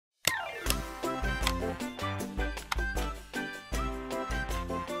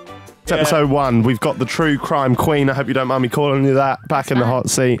Episode 1, we've got the true crime queen, I hope you don't mind me calling you that, back in the hot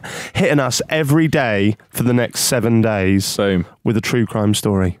seat, hitting us every day for the next 7 days. Boom. With a true crime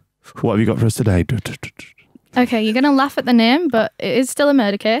story. What have you got for us today? Okay, you're going to laugh at the name, but it is still a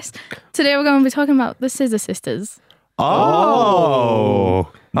murder case. Today we're going to be talking about the Scissor Sisters.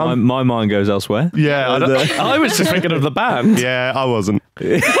 Oh. My mind goes elsewhere. Yeah. I was just thinking of the band. Yeah, I wasn't.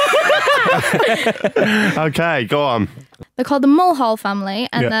 Okay, go on. They're called the Mulhall family,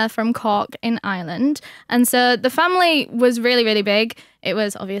 and they're from Cork in Ireland. And so the family was really, really big. It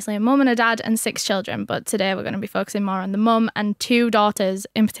was obviously a mum and a dad and 6 children. But today we're going to be focusing more on the mum and 2 daughters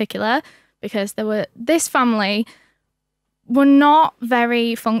in particular, because this family were not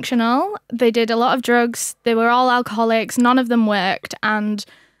very functional. They did a lot of drugs. They were all alcoholics. None of them worked. And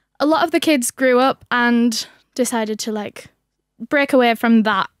a lot of the kids grew up and decided to break away from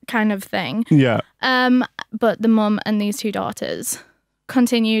that kind of thing. Yeah. But the mum and these 2 daughters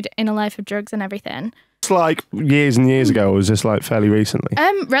continued in a life of drugs and everything. It's like years and years ago, or was this like fairly recently?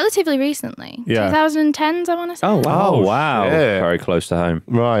 Relatively recently. Yeah. 2010s, I want to say. Oh, wow. Oh, wow. shit. Very close to home.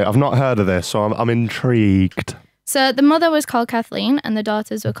 Right, I've not heard of this, so I'm intrigued. So the mother was called Kathleen and the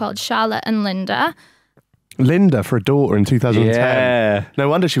daughters were called Charlotte and Linda. Linda for a daughter in 2010. Yeah. No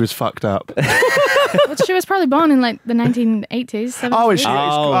wonder she was fucked up. Well, she was probably born in the 1980s. 70s. Oh, is she? Oh,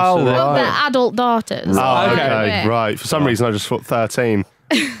 Oh, so Well, they're right. adult daughters. Oh, okay. Yeah. Right. For some reason, I just thought 13,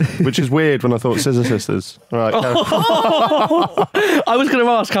 which is weird when I thought Scissor Sisters. Right. I was going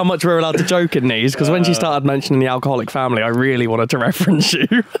to ask how much we're allowed to joke in these, because when she started mentioning the alcoholic family, I really wanted to reference you.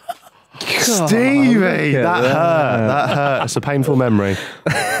 Stevie, that hurt. That hurt. It's a painful memory.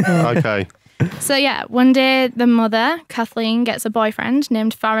 Okay. So yeah, one day the mother, Kathleen, gets a boyfriend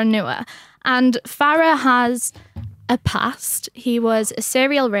named Farah Nua. And Farah has a past. He was a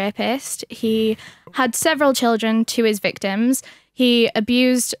serial rapist. He had several children to his victims. He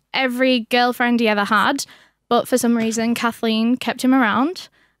abused every girlfriend he ever had. But for some reason, Kathleen kept him around.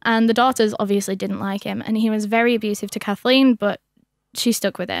 And the daughters obviously didn't like him. And he was very abusive to Kathleen, but she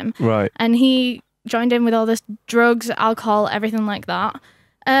stuck with him. Right. And he joined in with all this drugs, alcohol, everything like that.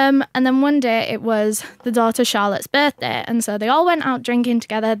 And then one day it was the daughter Charlotte's birthday. And so they all went out drinking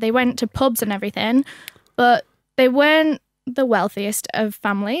together. They went to pubs and everything, but they weren't the wealthiest of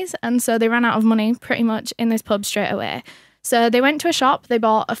families. And so they ran out of money pretty much in this pub straight away. So they went to a shop. They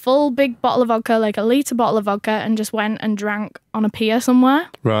bought a full big bottle of vodka, like a litre bottle of vodka, and just went and drank on a pier somewhere.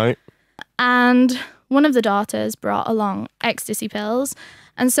 Right. And one of the daughters brought along ecstasy pills.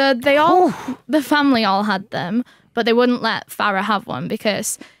 And so the family all had them, but they wouldn't let Farah have one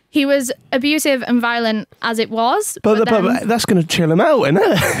because he was abusive and violent as it was. But then that's going to chill him out, isn't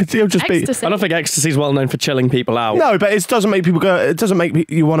it? He'll just ecstasy. I don't think ecstasy's well known for chilling people out. No, but it doesn't make people go. It doesn't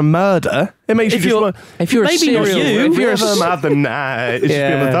make you want to murder. It makes If you you're- just. if you're a maybe serial- if you're if you're a- mad, then it's just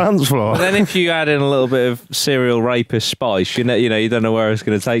be on the dance floor. Then if you add in a little bit of serial rapist spice, you don't know where it's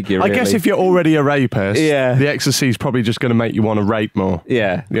going to take you. I Really. guess if you're already a rapist, Yeah. the ecstasy is probably just going to make you want to rape more.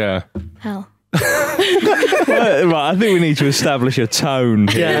 Yeah. Yeah. Hell. Right, I think we need to establish a tone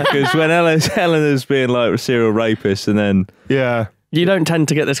here because when Eleanor's being like a serial rapist and then Yeah. You don't tend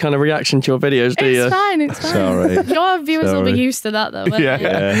to get this kind of reaction to your videos, do you? It's fine, it's fine. Sorry. Your viewers will be Sorry. used to that though, won't Yeah. they?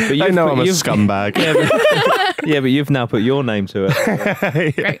 Yeah, but They you've know put- I'm a you've- scumbag. but you've now put your name to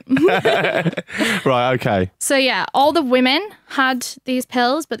it. Great. Right, okay. So yeah, all the women had these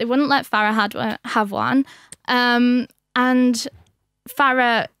pills, but they wouldn't let Farah have one. And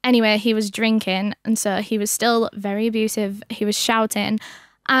Farah, anyway, he was drinking, and so he was still very abusive. He was shouting,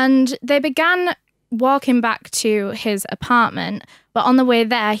 and they began walking back to his apartment. But on the way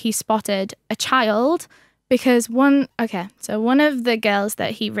there, he spotted a child because one of the girls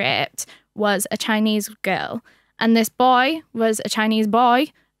that he raped was a Chinese girl, and this boy was a Chinese boy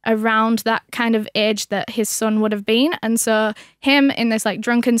around that kind of age that his son would have been. And so him in this like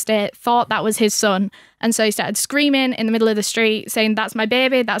drunken state thought that was his son. And so he started screaming in the middle of the street saying, "That's my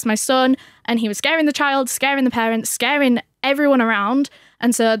baby, that's my son." And he was scaring the child, scaring the parents, scaring everyone around.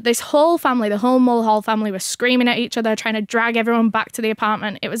 And so this whole family, the whole Mulhall family, was screaming at each other, trying to drag everyone back to the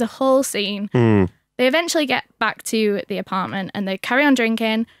apartment. It was a whole scene. They eventually get back to the apartment and they carry on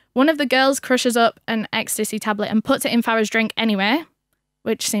drinking. One of the girls crushes up an ecstasy tablet and puts it in Farah's drink anyway,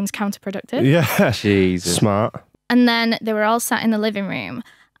 which seems counterproductive. Yeah. Jesus. Smart. And then they were all sat in the living room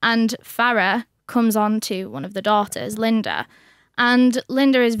and Farah comes on to one of the daughters, Linda. And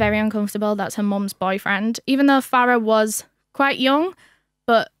Linda is very uncomfortable. That's her mum's boyfriend. Even though Farah was quite young,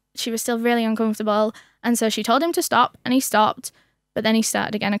 but she was still really uncomfortable. And so she told him to stop and he stopped. But then he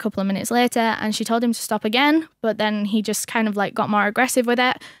started again a couple of minutes later and she told him to stop again. But then he just kind of like got more aggressive with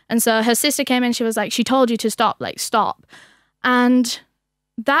it. And so her sister came in. She was like, "She told you to stop, like stop." And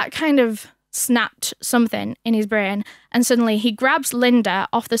that kind of snapped something in his brain, and suddenly he grabs Linda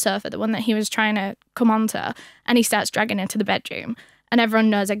off the sofa, the one that he was trying to come onto, and he starts dragging her to the bedroom, and everyone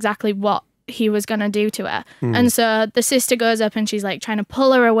knows exactly what he was going to do to her. And so the sister goes up and she's like trying to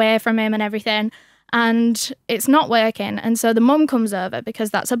pull her away from him and everything, and it's not working. And so the mum comes over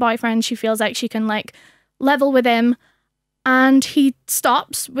because that's her boyfriend. She feels like she can like level with him, and he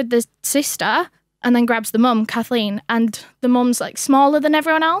stops with the sister and then grabs the mum, Kathleen, and the mum's like smaller than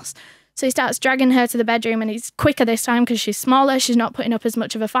everyone else. So he starts dragging her to the bedroom, and he's quicker this time because she's smaller. She's not putting up as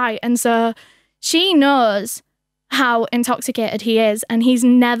much of a fight. And so she knows how intoxicated he is, and he's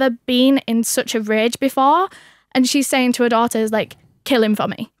never been in such a rage before. And she's saying to her daughters, like, kill him for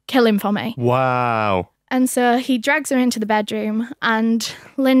me. Kill him for me. Wow. And so he drags her into the bedroom, and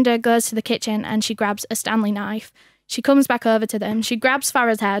Linda goes to the kitchen and she grabs a Stanley knife. She comes back over to them. She grabs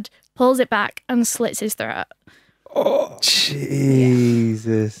Farah's head, pulls it back, and slits his throat. Oh,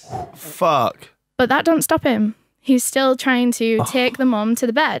 Jesus. Fuck. But that don't stop him. He's still trying to take the mum to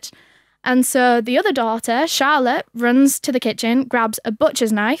the bed. And so the other daughter, Charlotte, runs to the kitchen, grabs a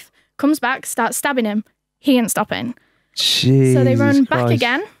butcher's knife, comes back, starts stabbing him. He ain't stopping. Jesus So they run back Christ.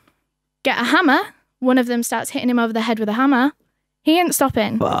 again, get a hammer. One of them starts hitting him over the head with a hammer. He ain't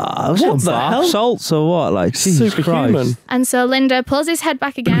stopping. What the hell? salts or what? Like, Jesus Superhuman. Christ. And so Linda pulls his head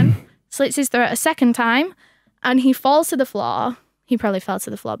back again, slits his throat a second time, and he falls to the floor. He probably fell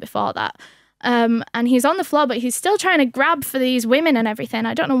to the floor before that. And he's on the floor, but he's still trying to grab for these women and everything.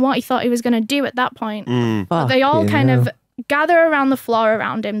 I don't know what he thought he was going to do at that point. But they all kind of gather around the floor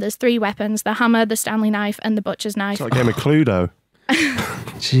around him. There's 3 weapons: the hammer, the Stanley knife, and the butcher's knife. It's like a game of Cluedo.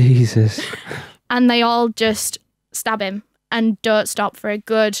 Jesus. And they all just stab him and don't stop for a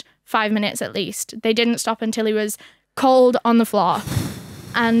good 5 minutes at least. They didn't stop until he was cold on the floor.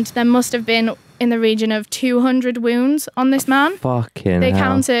 And there must have been in the region of 200 wounds on this man. Fucking They hell.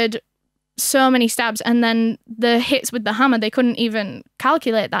 counted so many stabs, and then the hits with the hammer, they couldn't even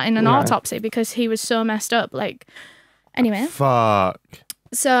calculate that in an autopsy because he was so messed up. Like, anyway. Fuck.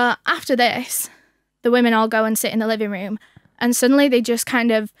 So after this, the women all go and sit in the living room, and suddenly they just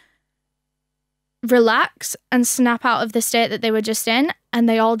kind of relax and snap out of the state that they were just in, and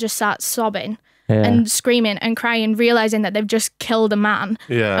they all just start sobbing and screaming and crying, realizing that they've just killed a man.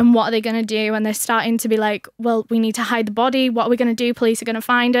 Yeah. And what are they going to do? And they're starting to be like, well, we need to hide the body. What are we going to do? Police are going to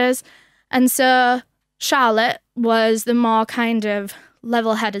find us. And so Charlotte was the more kind of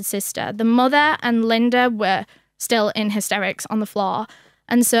level-headed sister. The mother and Linda were still in hysterics on the floor.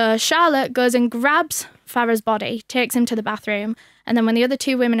 And so Charlotte goes and grabs Farah's body, takes him to the bathroom, and then when the other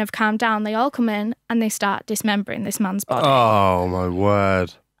 2 women have calmed down, they all come in and they start dismembering this man's body. Oh, my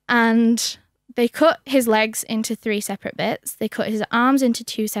word. And they cut his legs into 3 separate bits. They cut his arms into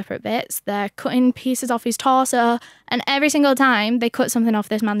 2 separate bits. They're cutting pieces off his torso. And every single time they cut something off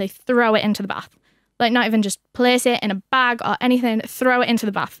this man, they throw it into the bath. Like, not even just place it in a bag or anything, throw it into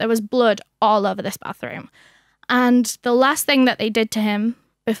the bath. There was blood all over this bathroom. And the last thing that they did to him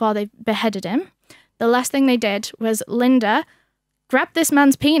before they beheaded him, the last thing they did was Linda grabbed this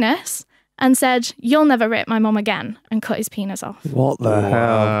man's penis and said, "You'll never rape my mum again," and cut his penis off. What the hell?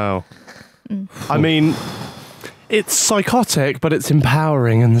 Wow. I mean, it's psychotic, but it's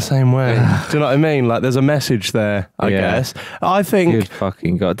empowering in the same way. Do you know what I mean? Like, there's a message there, I guess. I think... Good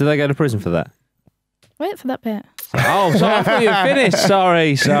fucking God. Did they go to prison for that? Wait for that bit. Oh, sorry, I thought you were finished.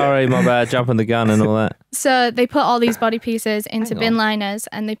 Sorry, my bad. Jumping the gun and all that. So they put all these body pieces into bin liners,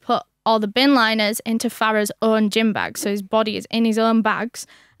 and they put all the bin liners into Farah's own gym bag. So his body is in his own bags,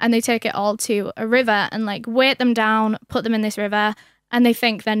 and they take it all to a river and like weight them down, put them in this river, and they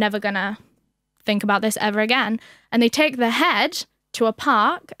think they're never gonna think about this ever again. And they take the head to a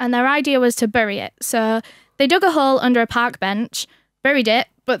park, and their idea was to bury it. So they dug a hole under a park bench, buried it,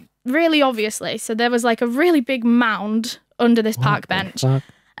 but really obviously. So there was like a really big mound under this park bench. Fuck?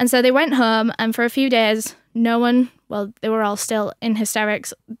 And so they went home, and for a few days, no one, well, they were all still in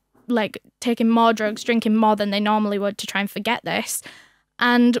hysterics, like taking more drugs, drinking more than they normally would to try and forget this.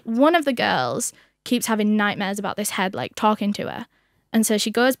 And one of the girls keeps having nightmares about this head, like talking to her. And so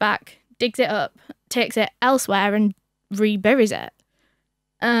she goes back, digs it up, takes it elsewhere and reburies it.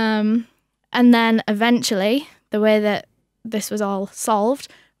 And then eventually, the way that this was all solved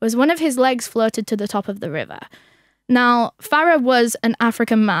was one of his legs floated to the top of the river. Now, Farah was an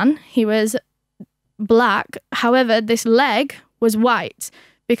African man. He was black. However, this leg was white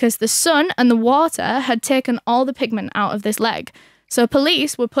because the sun and the water had taken all the pigment out of this leg. So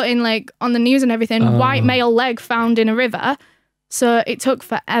police were putting like on the news and everything, white male leg found in a river. So it took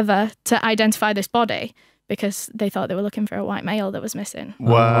forever to identify this body because they thought they were looking for a white male that was missing.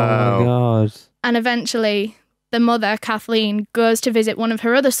 Wow. Oh, my God. And eventually the mother, Kathleen, goes to visit one of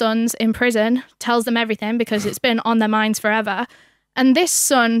her other sons in prison, tells them everything because it's been on their minds forever. And this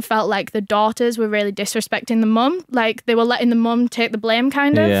son felt like the daughters were really disrespecting the mum. Like they were letting the mum take the blame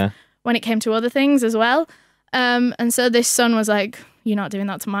kind of when it came to other things as well. And so this son was like, you're not doing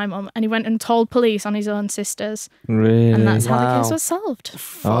that to my mum. And he went and told police on his own sisters. Really? And that's how the case was solved.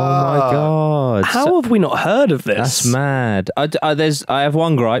 Oh my God. How have we not heard of this? That's mad. I have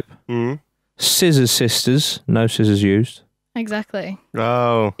one gripe. Scissor Sisters. No scissors used. Exactly.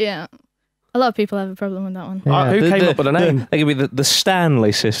 Oh. Yeah. A lot of people have a problem with that one. Yeah, who came up with a name? They could be the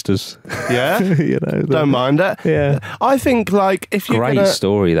Stanley Sisters. Yeah? Don't mind it. Yeah. I think, like, if you're Great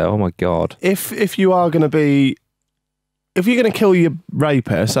story, though. Oh, my God. If you are going to be... If you're going to kill your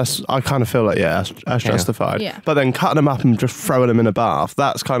rapist, I kind of feel like, that's justified. Yeah. But then cutting them up and just throwing them in a bath,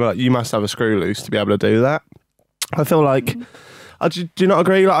 that's kind of like, you must have a screw loose to be able to do that. I feel like... do you not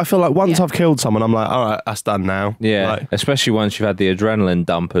agree? Like, I feel like once I've killed someone, I'm like, all right, that's done now. Yeah, like, especially once you've had the adrenaline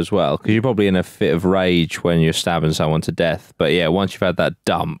dump as well, because you're probably in a fit of rage when you're stabbing someone to death. But yeah, once you've had that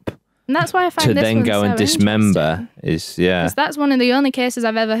dump, and that's why I find to this then one go so and dismember is because that's one of the only cases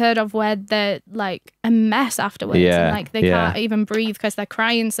I've ever heard of where they're like a mess afterwards, and like they can't even breathe because they're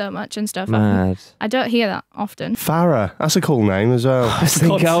crying so much and stuff. Mad. I don't hear that often. Farah, that's a cool name as well. I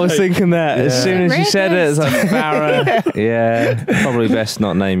was thinking that as soon as you said it, it's like Farah. Yeah, probably best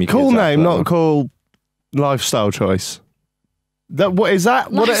not name your cool kids name, not that. cool lifestyle choice. What is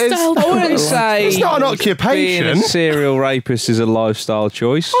that? What it is? Lifestyle I wouldn't say it's not an being occupation. a serial rapist is a lifestyle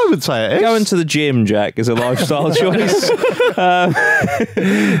choice. I would say it is. Going to the gym, Jack, is a lifestyle choice.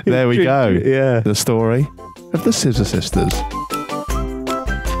 There we go. Yeah. The story of the Scissor Sisters.